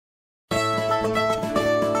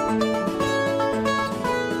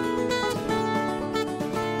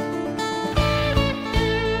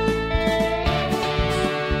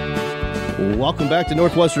welcome back to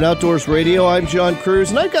Northwestern Outdoors Radio. I'm John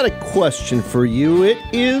Cruz, and I've got a question for you. It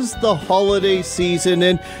is the holiday season,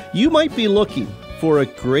 and you might be looking for a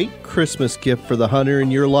great Christmas gift for the hunter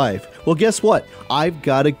in your life. Well, guess what? I've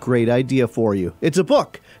got a great idea for you. It's a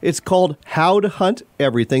book. It's called How to Hunt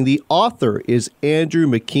Everything. The author is Andrew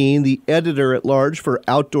McKean, the editor-at-large for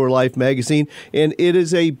Outdoor Life magazine, and it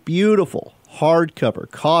is a beautiful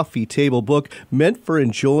hardcover coffee table book meant for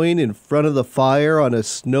enjoying in front of the fire on a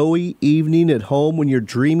snowy evening at home when you're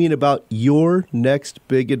dreaming about your next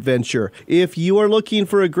big adventure. If you are looking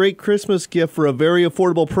for a great Christmas gift for a very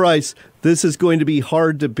affordable price, this is going to be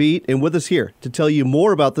hard to beat. And with us here to tell you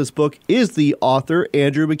more about this book is the author,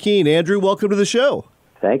 Andrew McKean. Andrew, welcome to the show.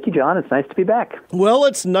 Thank you, John. It's nice to be back. Well,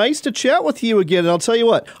 it's nice to chat with you again. And I'll tell you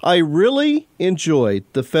what, I really enjoyed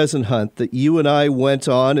the pheasant hunt that you and I went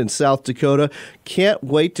on in South Dakota. Can't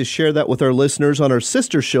wait to share that with our listeners on our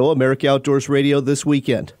sister show, America Outdoors Radio, this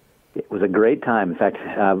weekend. It was a great time. In fact,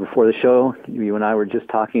 before the show, you and I were just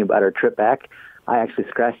talking about our trip back. I actually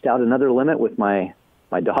scratched out another limit with my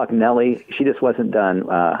dog, Nellie. She just wasn't done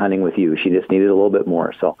hunting with you. She just needed a little bit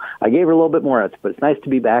more. So I gave her a little bit more, but it's nice to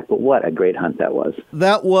be back. But what a great hunt that was.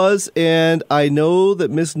 That was, and I know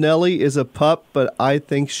that Miss Nellie is a pup, but I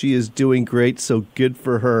think she is doing great, so good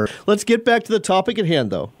for her. Let's get back to the topic at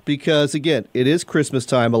hand, though, because, again, it is Christmas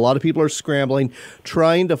time. A lot of people are scrambling,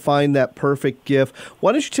 trying to find that perfect gift.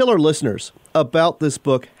 Why don't you tell our listeners about this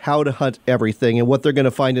book, How to Hunt Everything, and what they're going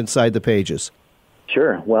to find inside the pages?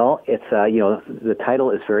 Sure. Well, it's the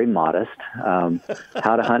title is very modest. How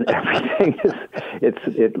to Hunt Everything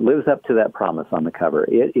it lives up to that promise on the cover.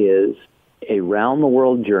 It is a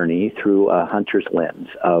round-the-world journey through a hunter's lens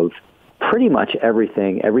of pretty much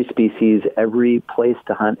everything, every species, every place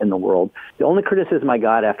to hunt in the world. The only criticism I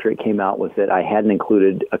got after it came out was that I hadn't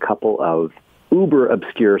included a couple of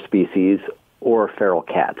uber-obscure species or feral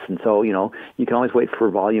cats. And so, you can always wait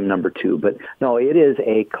for volume number 2. But no, it is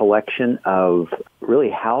a collection of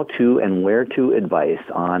really how to and where to advice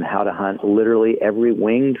on how to hunt literally every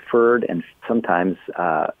winged, furred, and sometimes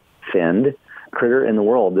finned critter in the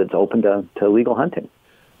world that's open to legal hunting.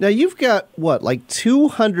 Now, you've got, like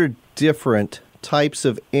 200 different types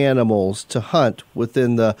of animals to hunt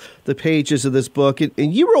within the pages of this book, and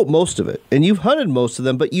you wrote most of it, and you've hunted most of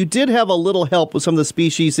them, but you did have a little help with some of the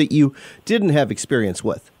species that you didn't have experience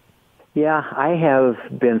with. Yeah, I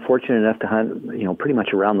have been fortunate enough to hunt, pretty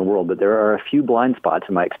much around the world, but there are a few blind spots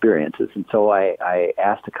in my experiences. And so I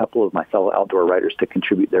asked a couple of my fellow outdoor writers to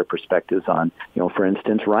contribute their perspectives on, for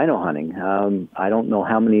instance, rhino hunting. I don't know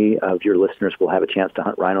how many of your listeners will have a chance to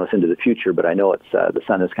hunt rhinos into the future, but I know it's the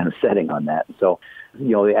sun is kind of setting on that. So,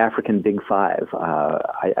 the African Big Five,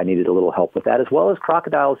 I needed a little help with that, as well as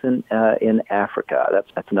crocodiles in Africa.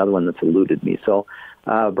 That's another one that's eluded me. So,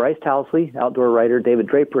 Bryce Towsley, outdoor writer, David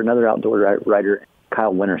Draper, another outdoor writer,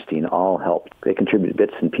 Kyle Winterstein, all helped. They contributed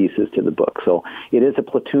bits and pieces to the book. So it is a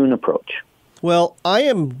platoon approach. Well, I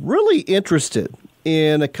am really interested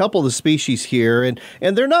in a couple of the species here, and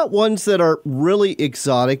they're not ones that are really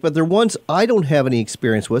exotic, but they're ones I don't have any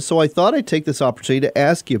experience with. So I thought I'd take this opportunity to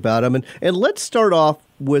ask you about them. And let's start off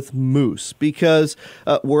with moose, because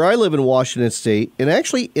where I live in Washington State, and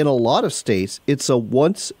actually in a lot of states, it's a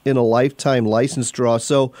once-in-a-lifetime license draw.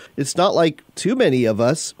 So it's not like too many of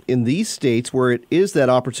us in these states where it is that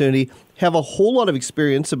opportunity have a whole lot of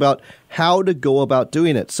experience about how to go about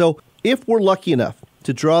doing it. So if we're lucky enough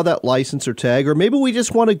to draw that license or tag, or maybe we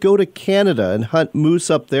just want to go to Canada and hunt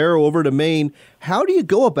moose up there or over to Maine, how do you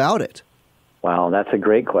go about it? Wow, that's a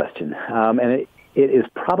great question. And it is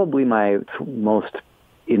probably my most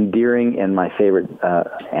endearing and my favorite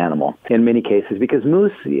animal in many cases, because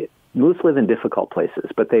moose live in difficult places,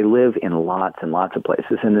 but they live in lots and lots of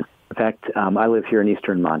places. And in fact, I live here in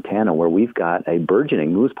eastern Montana, where we've got a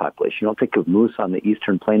burgeoning moose population. You don't think of moose on the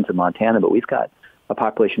eastern plains of Montana, but we've got a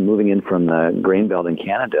population moving in from the grain belt in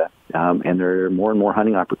Canada, and there are more and more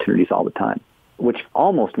hunting opportunities all the time, which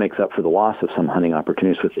almost makes up for the loss of some hunting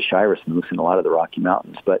opportunities with the Shiras moose in a lot of the Rocky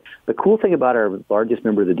Mountains. But the cool thing about our largest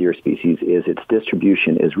member of the deer species is its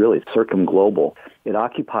distribution is really circumglobal. It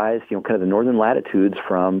occupies, kind of the northern latitudes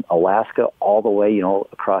from Alaska all the way,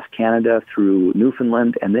 across Canada through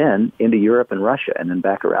Newfoundland and then into Europe and Russia and then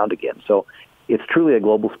back around again. So it's truly a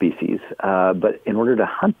global species. But in order to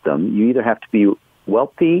hunt them, you either have to be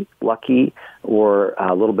wealthy, lucky, or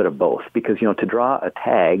a little bit of both. Because, to draw a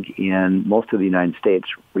tag in most of the United States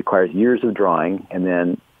requires years of drawing and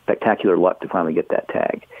then spectacular luck to finally get that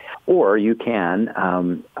tag. Or you can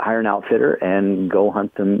hire an outfitter and go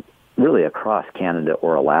hunt them really across Canada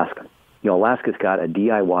or Alaska. Alaska's got a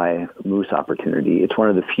DIY moose opportunity. It's one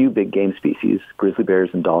of the few big game species, grizzly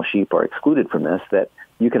bears and Dall sheep are excluded from this, that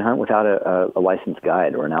you can hunt without a licensed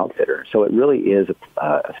guide or an outfitter. So it really is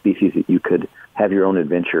a species that you could have your own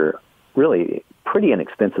adventure really pretty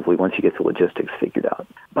inexpensively once you get the logistics figured out.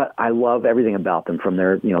 But I love everything about them, from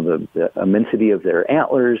their, the immensity of their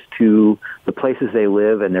antlers to the places they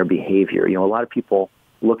live and their behavior. A lot of people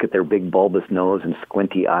look at their big bulbous nose and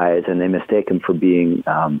squinty eyes, and they mistake them for being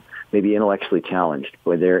maybe intellectually challenged.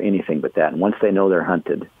 Boy, they're anything but that. And once they know they're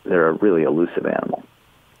hunted, they're a really elusive animal.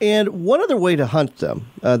 And one other way to hunt them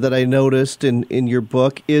that I noticed in your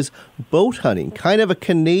book is boat hunting, kind of a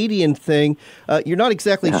Canadian thing. You're not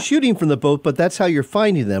exactly shooting from the boat, but that's how you're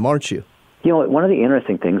finding them, aren't you? One of the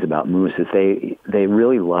interesting things about moose is they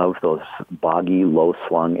really love those boggy,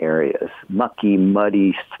 low-slung areas, mucky,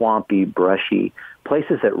 muddy, swampy, brushy,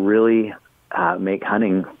 places that really make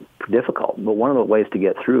hunting difficult. But one of the ways to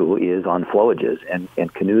get through is on flowages,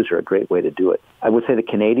 and canoes are a great way to do it. I would say the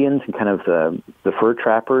Canadians and kind of the fur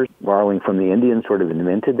trappers, borrowing from the Indians, sort of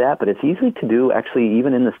invented that, but it's easy to do actually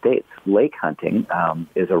even in the States. Lake hunting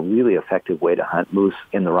is a really effective way to hunt moose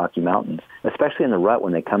in the Rocky Mountains, especially in the rut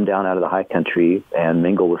when they come down out of the high country and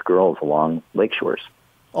mingle with girls along lake shores.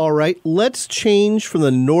 All right, let's change from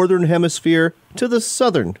the northern hemisphere to the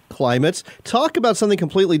southern climates. Talk about something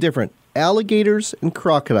completely different. Alligators and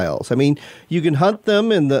crocodiles. I mean, you can hunt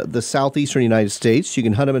them in the southeastern United States. You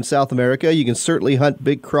can hunt them in South America. You can certainly hunt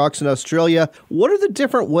big crocs in Australia. What are the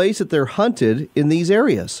different ways that they're hunted in these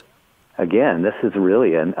areas? Again, this is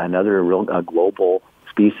really another real global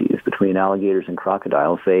species between alligators and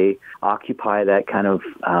crocodiles. They occupy that kind of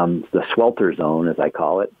the swelter zone, as I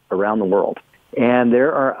call it, around the world. And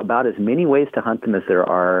there are about as many ways to hunt them as there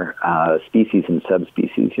are species and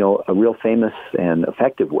subspecies. A real famous and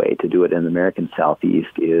effective way to do it in the American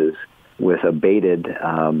Southeast is with a baited,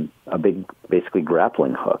 a big, basically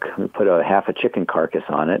grappling hook. You put half a chicken carcass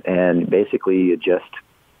on it, and basically you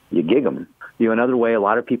gig them. Another way, a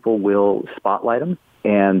lot of people will spotlight them,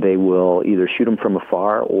 and they will either shoot them from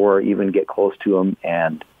afar or even get close to them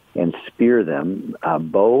and spear them.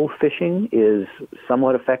 Bow fishing is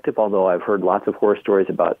somewhat effective, although I've heard lots of horror stories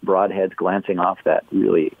about broadheads glancing off that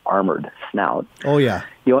really armored snout. Oh, yeah.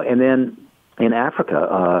 And then in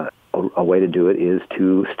Africa, a way to do it is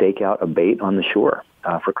to stake out a bait on the shore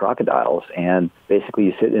for crocodiles, and basically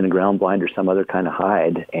you sit in a ground blind or some other kind of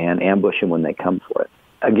hide and ambush them when they come for it.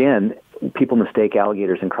 Again, people mistake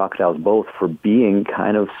alligators and crocodiles both for being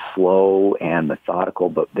kind of slow and methodical,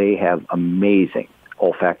 but they have amazing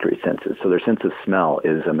olfactory senses, so their sense of smell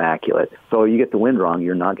is immaculate. So you get the wind wrong,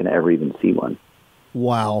 you're not going to ever even see one.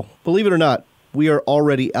 Wow. Believe it or not, we are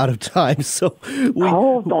already out of time. So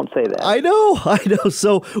don't say that. I know.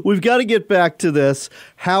 So we've got to get back to this.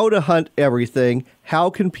 How to hunt everything. How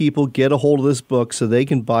can people get a hold of this book so they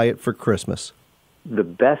can buy it for Christmas? The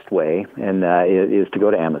best way is to go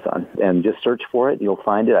to Amazon and just search for it. You'll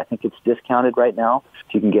find it. I think it's discounted right now.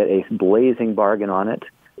 You can get a blazing bargain on it.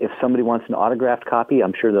 If somebody wants an autographed copy,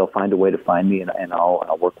 I'm sure they'll find a way to find me, and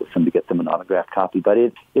I'll work with them to get them an autographed copy. But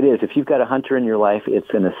it is, if you've got a hunter in your life, it's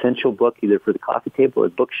an essential book either for the coffee table or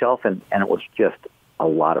the bookshelf, and it was just a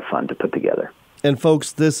lot of fun to put together. And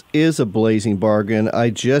folks, this is a blazing bargain. I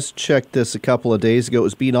just checked this a couple of days ago. It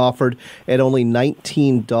was being offered at only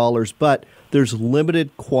 $19, but there's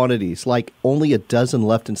limited quantities, like only a dozen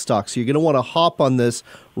left in stock. So you're going to want to hop on this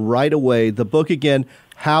right away. The book again,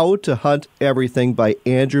 How to Hunt Everything by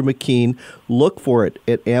Andrew McKean. Look for it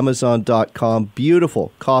at Amazon.com.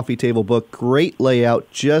 Beautiful coffee table book. Great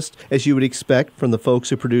layout, just as you would expect from the folks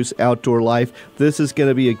who produce Outdoor Life. This is going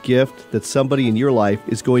to be a gift that somebody in your life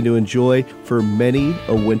is going to enjoy for many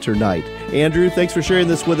a winter night. Andrew, thanks for sharing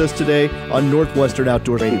this with us today on Northwestern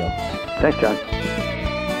Outdoors Radio. Thanks, John.